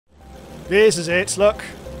This is it, look.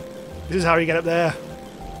 This is how you get up there.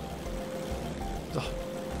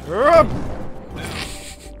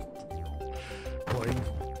 Boing.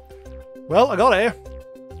 Well, I got here.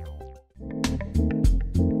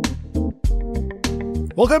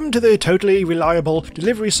 Welcome to the totally reliable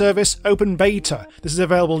delivery service open beta. This is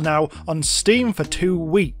available now on Steam for 2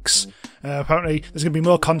 weeks. Apparently there's going to be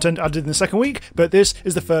more content added in the second week, but this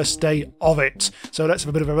is the first day of it. So let's have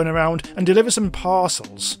a bit of a run around and deliver some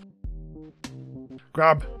parcels.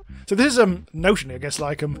 Grab. So this is notionally, I guess,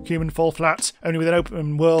 like Human Fall Flat, only with an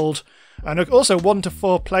open world, and also 1 to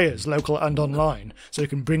 4 players, local and online. So you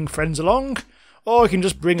can bring friends along, or you can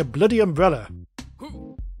just bring a bloody umbrella.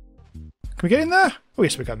 Can we get in there? Oh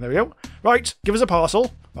yes, we can. There we go. Right, give us a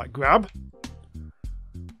parcel. Right, grab.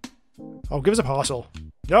 Oh, give us a parcel.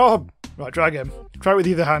 Oh, right, try again. Try it with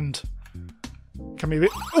either hand. Can we...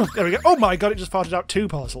 Oh, there we go. Oh my god, it just farted out 2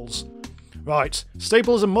 parcels. Right,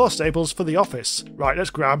 staples and more staples for the office. Right, let's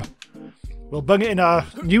grab. We'll bung it in our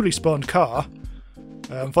newly spawned car.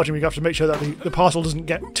 Unfortunately, we have to make sure that the parcel doesn't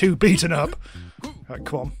get too beaten up. Right,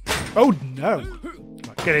 come on. Oh no.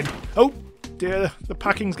 Right, get in. Oh dear, the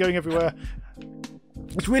packing's going everywhere.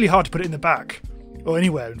 It's really hard to put it in the back. Or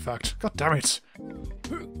anywhere, in fact. God damn it.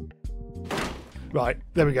 Right,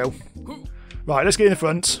 there we go. Right, let's get in the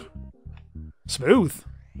front. Smooth.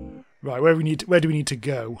 Right, where do we need to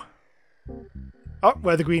go? Oh,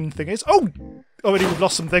 where the green thing is. Oh! Already we've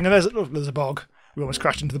lost something, and there's a bog. We almost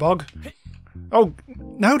crashed into the bog. Oh,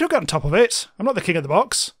 no, don't get on top of it. I'm not the king of the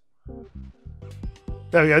box.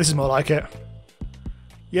 There we go, this is more like it.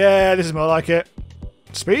 Yeah, this is more like it.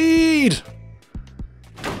 Speed!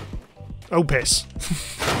 Oh, piss.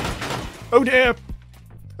 Oh dear.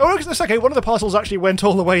 Oh, look, it's okay. One of the parcels actually went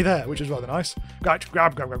all the way there, which is rather nice. Right,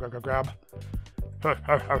 grab.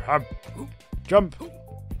 Jump.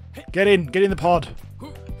 Get in the pod.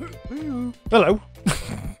 Hello.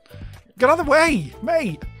 Get out of the way,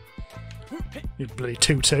 mate. You bloody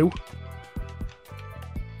tutu.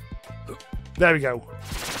 There we go.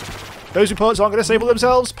 Those reports aren't going to disable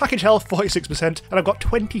themselves. Package health 46%, and I've got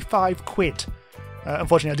 25 quid.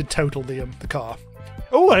 Unfortunately, I did total the car.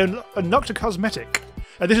 Oh, I unlocked a cosmetic.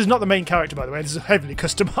 This is not the main character, by the way. This is heavily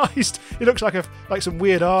customised. He looks like some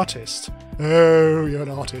weird artist. Oh, you're an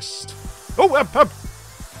artist. Oh,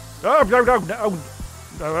 no.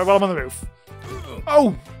 Well, I'm on the roof.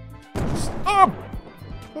 Oh! Oh!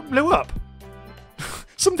 What blew up?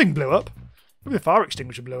 Something blew up. Maybe the fire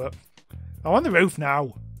extinguisher blew up. I'm on the roof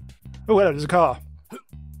now. Oh, hello, there's a car.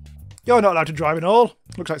 You're not allowed to drive and all.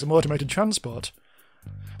 Looks like some automated transport.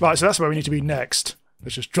 Right, so that's where we need to be next.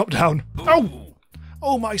 Let's just drop down. Oh!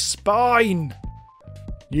 Oh, my spine!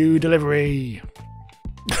 New delivery.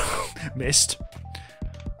 Missed.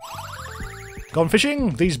 Gone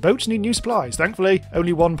fishing. These boats need new supplies. Thankfully,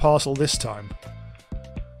 only 1 parcel this time.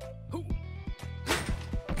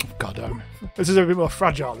 God damn. This is a bit more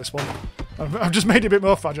fragile, this one. I've just made it a bit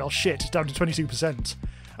more fragile. Shit, it's down to 22%.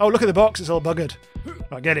 Oh, look at the box. It's all buggered.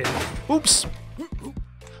 Right, get in. Oops.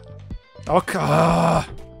 Oh, I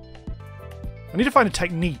need to find a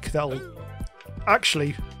technique that'll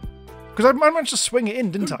actually... Because I managed to swing it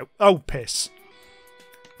in, didn't I? Oh, piss.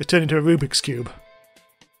 It turned into a Rubik's Cube.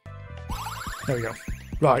 There we go.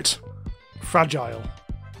 Right. Fragile.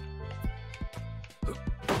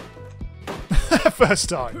 First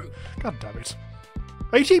time. God damn it.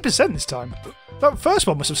 80% this time. That first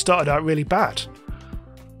one must have started out really bad.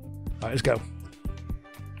 Right, let's go.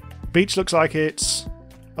 Beach looks like it's...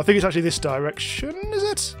 I think it's actually this direction, is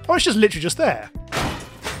it? Oh, it's just literally just there.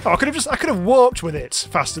 Oh, I could have walked with it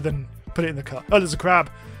faster than put it in the car. Oh, there's a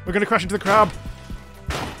crab. We're going to crash into the crab.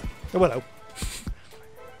 Oh, hello.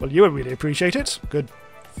 Well, you would really appreciate it. Good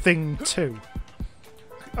thing, too.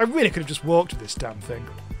 I really could have just walked with this damn thing.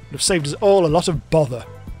 It would have saved us all a lot of bother.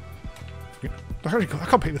 I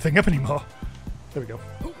can't pick the thing up anymore. There we go.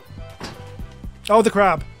 Oh, the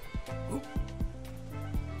crab.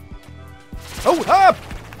 Oh, up!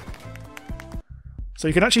 So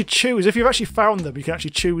you can actually choose, if you've actually found them, you can actually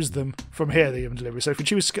choose them from here, the delivery. So if we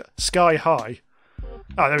choose sky high...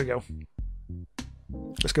 Ah, there we go.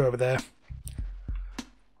 Let's go over there.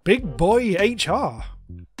 Big boy HR.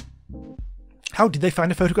 How did they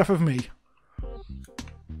find a photograph of me?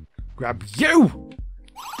 Grab you!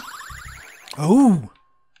 Oh!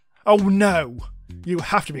 Oh no! You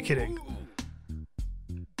have to be kidding.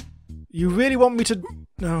 You really want me to...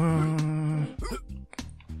 Oh!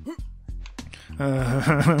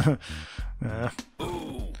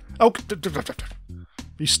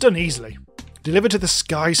 You stun easily. Deliver to the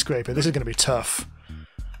skyscraper. This is going to be tough.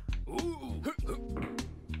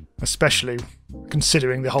 Especially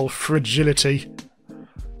considering the whole fragility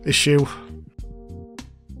issue.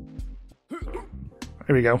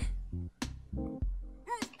 Here we go.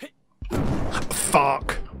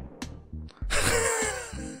 Fuck.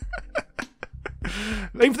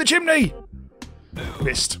 Aim for the chimney!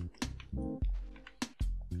 Missed.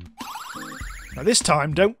 Now this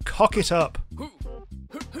time, don't cock it up.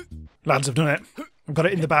 Lads have done it. I've got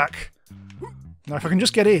it in the back. Now if I can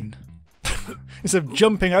just get in, instead of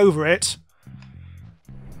jumping over it.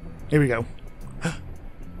 Here we go.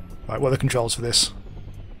 Right, what are the controls for this?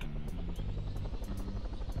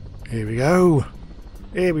 Here we go.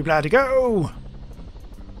 Here we bloody go.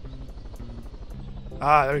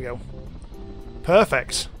 Ah, there we go.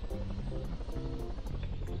 Perfect.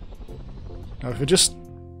 Now if we just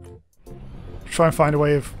try and find a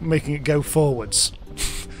way of making it go forwards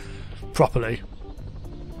properly.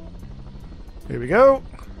 Here we go.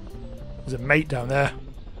 There's a mate down there.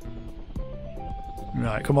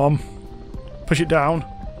 Right, come on. Push it down.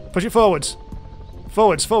 Push it forwards.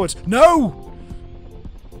 Forwards, forwards. No!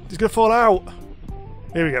 He's going to fall out.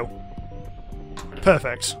 Here we go.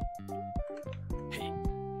 Perfect.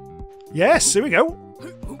 Yes, here we go.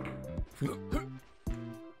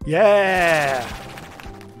 Yeah!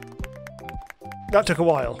 That took a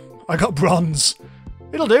while. I got bronze.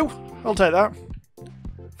 It'll do. I'll take that.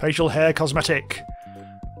 Facial hair cosmetic.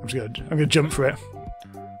 I'm gonna jump for it.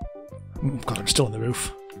 Oh God, I'm still on the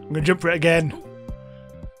roof. I'm gonna jump for it again.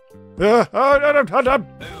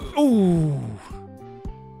 Ooh.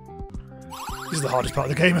 This is the hardest part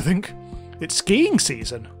of the game, I think. It's skiing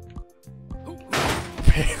season.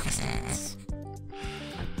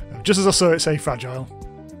 Just as I saw it say fragile.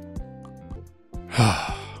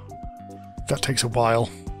 That takes a while.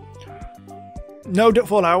 No, don't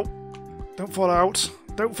fall out. Don't fall out.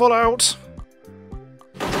 Don't fall out.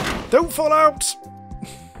 Don't fall out!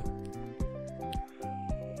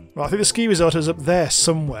 Well, I think the ski resort is up there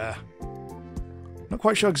somewhere. Not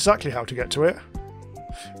quite sure exactly how to get to it.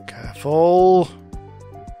 Careful.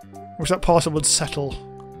 Wish that parcel would settle.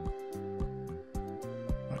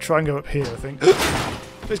 I'll try and go up here, I think.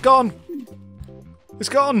 It's gone! It's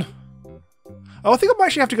gone! Oh, I think I might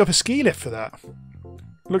actually have to go up a ski lift for that.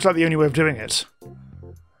 Looks like the only way of doing it.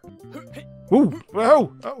 Ooh!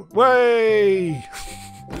 Whoa! Oh, way!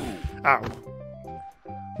 Ow.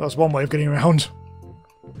 That's one way of getting around.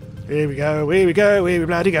 Here we go, here we go, here we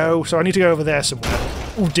bloody go. So I need to go over there somewhere.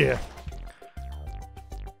 Oh dear.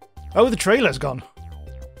 Oh, the trailer's gone.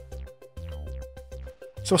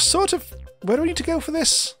 So sort of... Where do we need to go for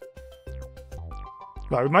this?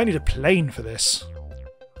 Right, we might need a plane for this.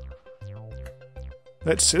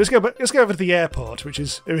 Let's see. Let's go over to the airport, which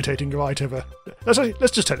is irritating right over.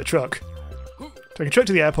 Let's just take the truck. Take a truck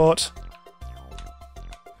to the airport.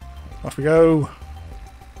 Off we go.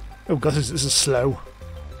 Oh god, this is slow.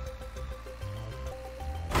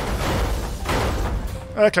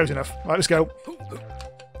 Close enough. Right, let's go.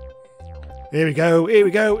 Here we go, here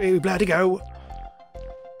we go, here we bloody go.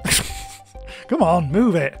 Come on,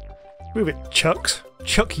 move it. Move it, Chucks.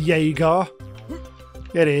 Chuck Yeager.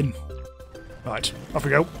 Get in. Right, off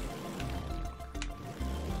we go.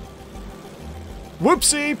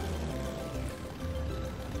 Whoopsie!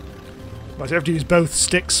 Right, I have to use both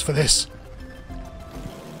sticks for this.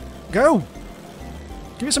 Go!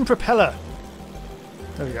 Give it some propeller.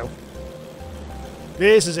 There we go.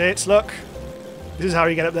 This is it, look. This is how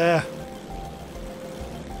you get up there.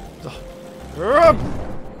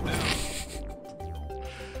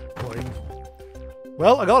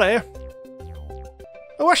 Well, I got it.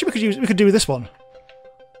 Oh, actually, we could do this one.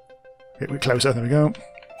 Get a bit closer. There we go.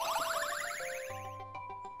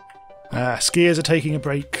 Skiers are taking a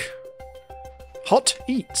break. Hot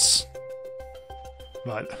eats.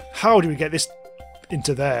 Right, how do we get this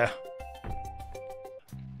into there?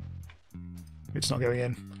 It's not going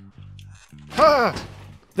in. Ah!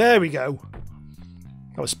 There we go.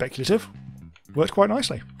 That was speculative. Worked quite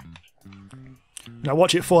nicely. Now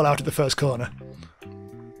watch it fall out at the first corner.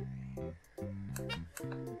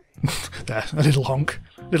 There, a little honk.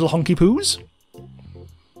 Little honky poos.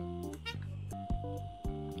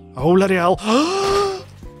 Oh, bloody hell.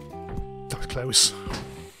 That was close.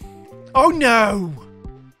 Oh no!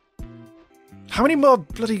 How many more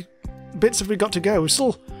bloody bits have we got to go? We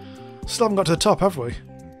still haven't got to the top, have we?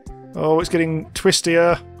 Oh, it's getting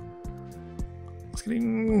twistier. It's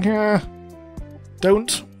getting...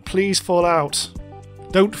 Don't please fall out.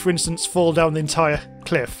 Don't, for instance, fall down the entire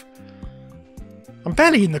cliff. I'm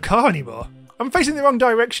barely in the car anymore. I'm facing the wrong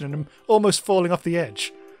direction and I'm almost falling off the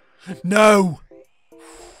edge. No!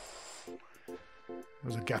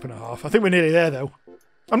 There's a gap and a half. I think we're nearly there, though.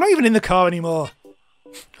 I'm not even in the car anymore.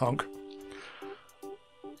 Honk.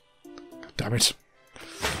 God damn it.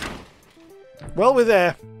 Well, we're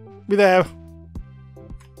there. We're there.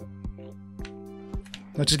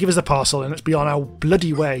 Now just give us the parcel and let's be on our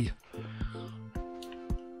bloody way.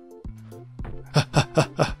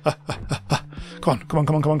 Come on, come on,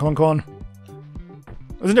 come on, come on, come on, come on.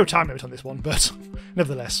 There's no time limit on this one, but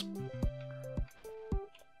nevertheless.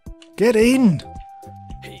 Get in!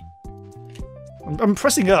 I'm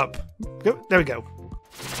pressing up. Go, there we go.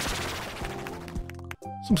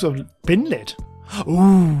 Some sort of bin lid.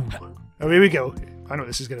 Ooh! Oh, here we go. I know what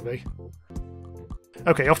this is going to be.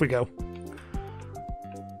 Okay, off we go.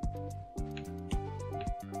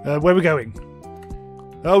 Where are we going?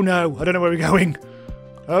 Oh no, I don't know where we're going.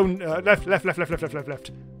 Oh, left, left, left, left, left, left, left,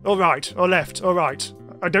 left. All right, or left, all right.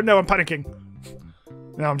 I don't know, I'm panicking.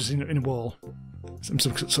 Now I'm just in a wall. Some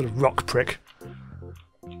sort of rock prick.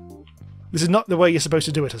 This is not the way you're supposed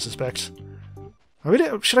to do it, I suspect.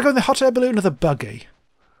 Should I go in the hot air balloon or the buggy?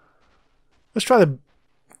 Let's try the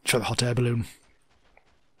hot air balloon.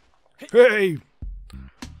 Hey!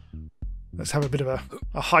 Let's have a bit of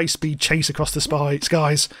a high-speed chase across the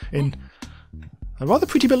skies in a rather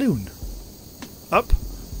pretty balloon. Up.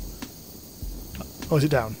 Or is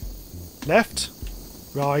it down? Left.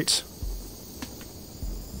 Right.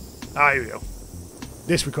 Ah, here we go.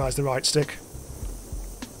 This requires the right stick.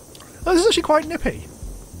 Oh, this is actually quite nippy.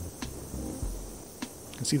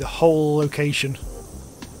 You can see the whole location.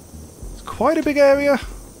 It's quite a big area.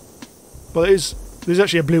 Well, there's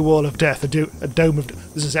actually a blue wall of death, a dome of...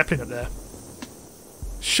 There's a Zeppelin up there.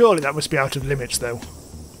 Surely that must be out of limits, though.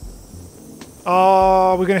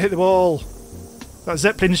 Oh, we're going to hit the wall. That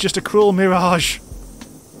Zeppelin is just a cruel mirage.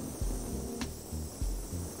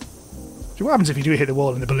 So what happens if you do hit the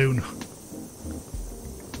wall in the balloon?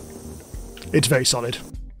 It's very solid.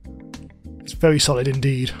 It's very solid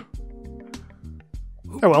indeed.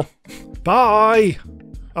 Oh well. Bye!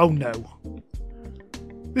 Oh no.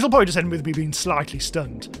 This will probably just end with me being slightly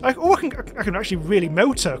stunned. I can actually really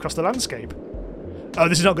motor across the landscape. Oh,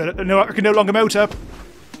 this is not good. No, I can no longer motor.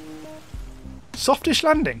 Softish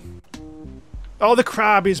landing. Oh, the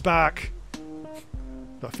crab is back.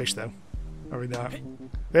 Got a fish though. I read that.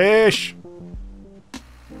 Fish!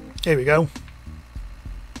 Here we go.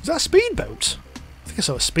 Is that a speedboat? I think I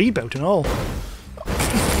saw a speedboat and all.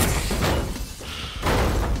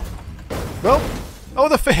 Well, oh,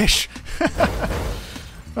 the fish!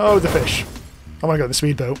 Oh, the fish. I want to go in the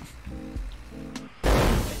speedboat.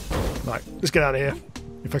 Right, let's get out of here,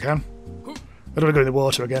 if I can. I don't want to go in the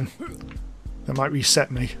water again. That might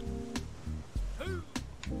reset me.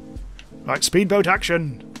 Right, speedboat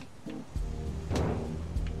action!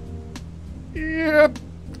 Yep.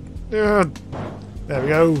 There we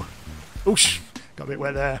go. Oosh, got a bit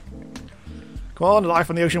wet there. Come on, life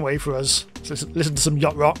on the ocean, wait for us. Let's listen to some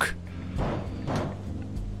yacht rock.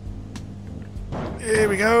 Here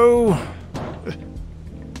we go.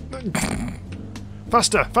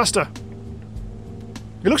 Faster, faster.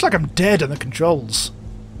 It looks like I'm dead on the controls.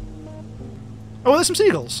 Oh, there's some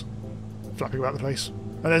seagulls flapping about the place.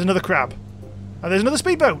 And there's another crab. And there's another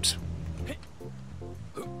speedboat.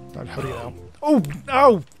 How do you know? Oh,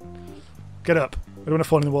 no! Get up. I don't want to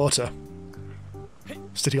fall in the water.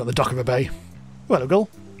 Sitting on the dock of a bay. Oh, hello, gull.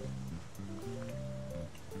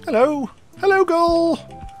 Hello. Hello, gull.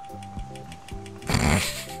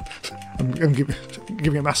 I'm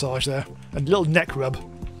giving a massage there. A little neck rub.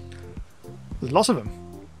 There's lots of them.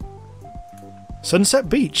 Sunset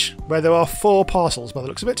Beach, where there are 4 parcels by the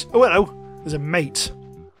looks of it. Oh, hello. There's a mate.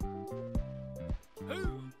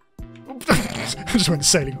 I just went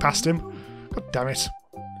sailing past him. God damn it.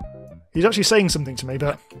 He's actually saying something to me,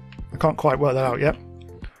 but I can't quite work that out yet.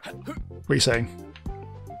 What are you saying?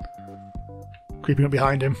 Creeping up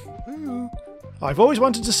behind him. I've always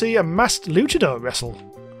wanted to see a masked luchador wrestle.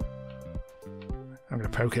 I'm going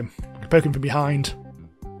to poke him. I'm going to poke him from behind.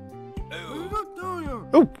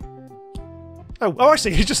 Oh! Oh, I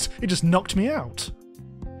see. He just knocked me out.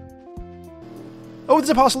 Oh, there's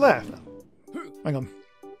a parcel there. Hang on.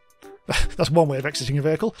 That's one way of exiting a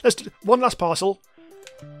vehicle. Let's do one last parcel.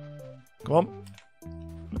 Go on.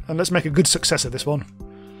 And let's make a good success of this one.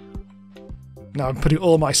 Now I'm putting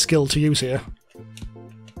all my skill to use here.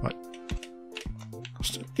 Right.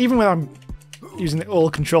 Even when I'm using all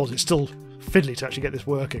controls, it's still fiddly to actually get this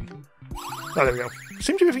working. Oh, there we go.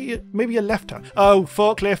 Seems to be maybe a left hand. Oh,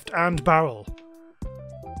 forklift and barrel.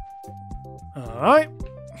 Alright.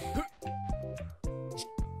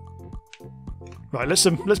 Right,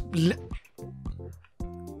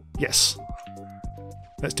 yes.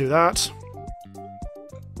 Let's do that.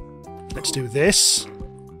 Let's do this.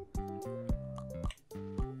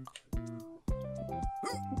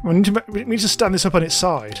 We need to stand this up on its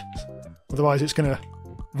side. Otherwise it's going to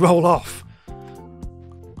roll off.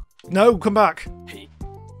 No, come back.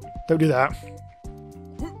 Don't do that.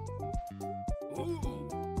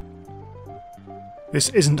 This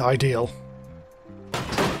isn't ideal.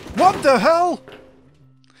 What the hell?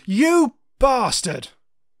 You bastard!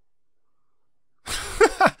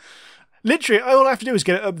 Literally, all I have to do is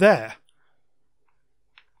get it up there.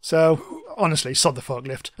 So, honestly, sod the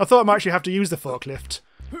forklift. I thought I might actually have to use the forklift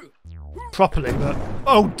properly, but...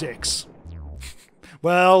 Oh, dicks.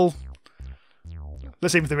 Well...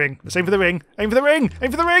 Let's aim for the ring. Let's aim for the ring. Aim for the ring! Aim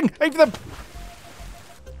for the ring! Aim for the...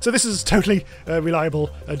 So this is totally reliable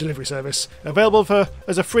delivery service. Available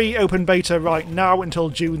as a free open beta right now until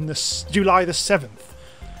July the 7th.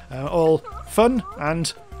 All fun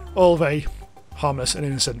and all very harmless and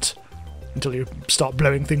innocent until you start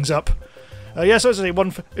blowing things up. Yeah, so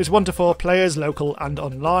it's 1 to 4 players, local and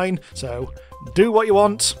online. So do what you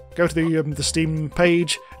want. Go to the Steam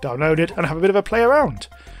page, download it, and have a bit of a play around.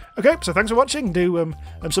 Okay, so thanks for watching. Do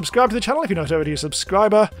subscribe to the channel if you're not already a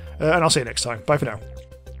subscriber, and I'll see you next time. Bye for now.